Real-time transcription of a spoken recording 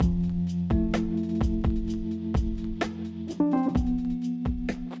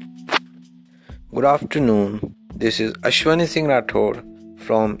Good afternoon. This is Ashwani Singh Rathore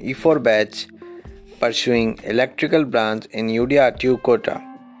from E4 batch pursuing electrical branch in UDRTU Kota.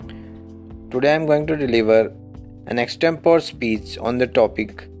 Today I am going to deliver an extempore speech on the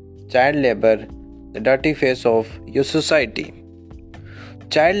topic child labor, the dirty face of your society.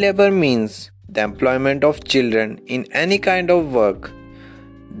 Child labor means the employment of children in any kind of work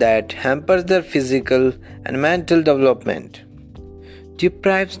that hampers their physical and mental development,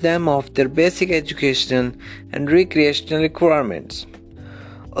 deprives them of their basic educational and recreational requirements.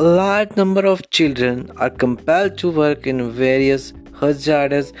 A large number of children are compelled to work in various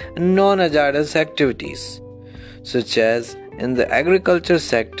hazardous and non-hazardous activities, such as in the agriculture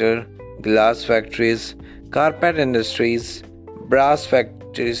sector, glass factories, carpet industries, brass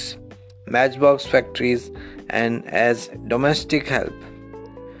factories, matchbox factories, and as domestic help.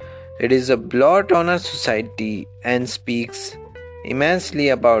 It is a blot on our society and speaks immensely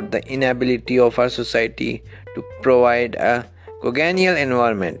about the inability of our society to provide a congenial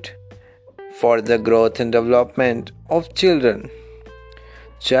environment for the growth and development of children.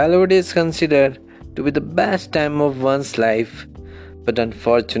 Childhood is considered to be the best time of one's life, but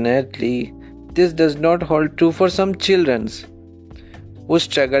unfortunately, this does not hold true for some children who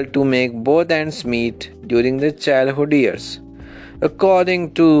struggle to make both ends meet during their childhood years.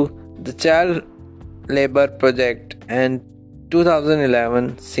 According to the Child Labor Project and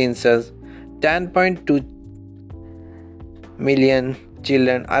 2011 census, 10.2 million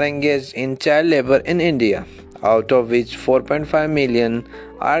children are engaged in child labor in India, out of which 4.5 million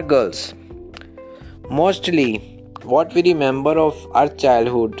are girls. Mostly, what we remember of our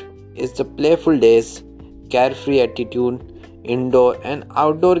childhood is the playful days, carefree attitude, indoor and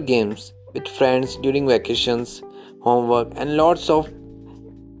outdoor games with friends during vacations, homework, and lots of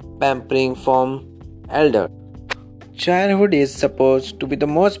pampering from elders. Childhood is supposed to be the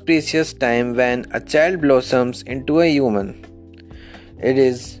most precious time when a child blossoms into a human. It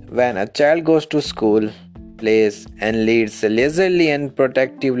is when a child goes to school, plays, and leads a leisurely and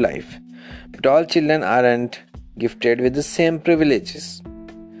protective life. But all children aren't gifted with the same privileges.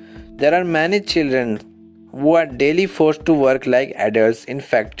 There are many children who are daily forced to work like adults in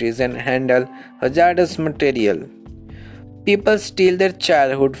factories and handle hazardous material. People steal their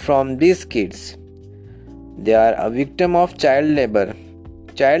childhood from these kids. They are a victim of child labor.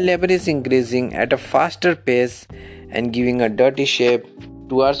 Child labor is increasing at a faster pace and giving a dirty shape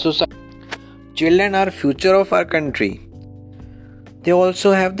to our society. Children are future of our country. They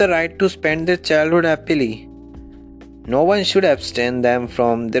also have the right to spend their childhood happily. No one should abstain them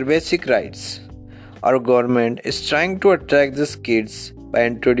from their basic rights. Our government is trying to attract these kids by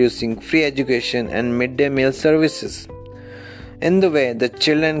introducing free education and midday meal services. In the way, the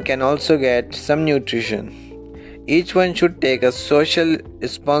children can also get some nutrition. Each one should take a social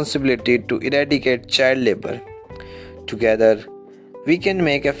responsibility to eradicate child labor. Together, we can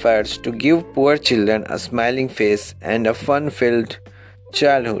make efforts to give poor children a smiling face and a fun-filled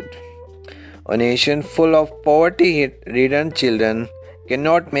childhood. A nation full of poverty-ridden children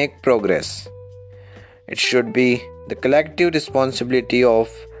cannot make progress. It should be the collective responsibility of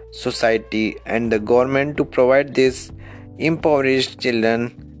society and the government to provide these impoverished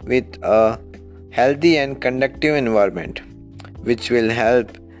children with a healthy and conducive environment, which will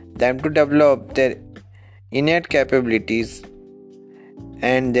help them to develop their innate capabilities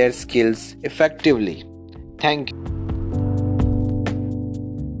and their skills effectively. Thank you.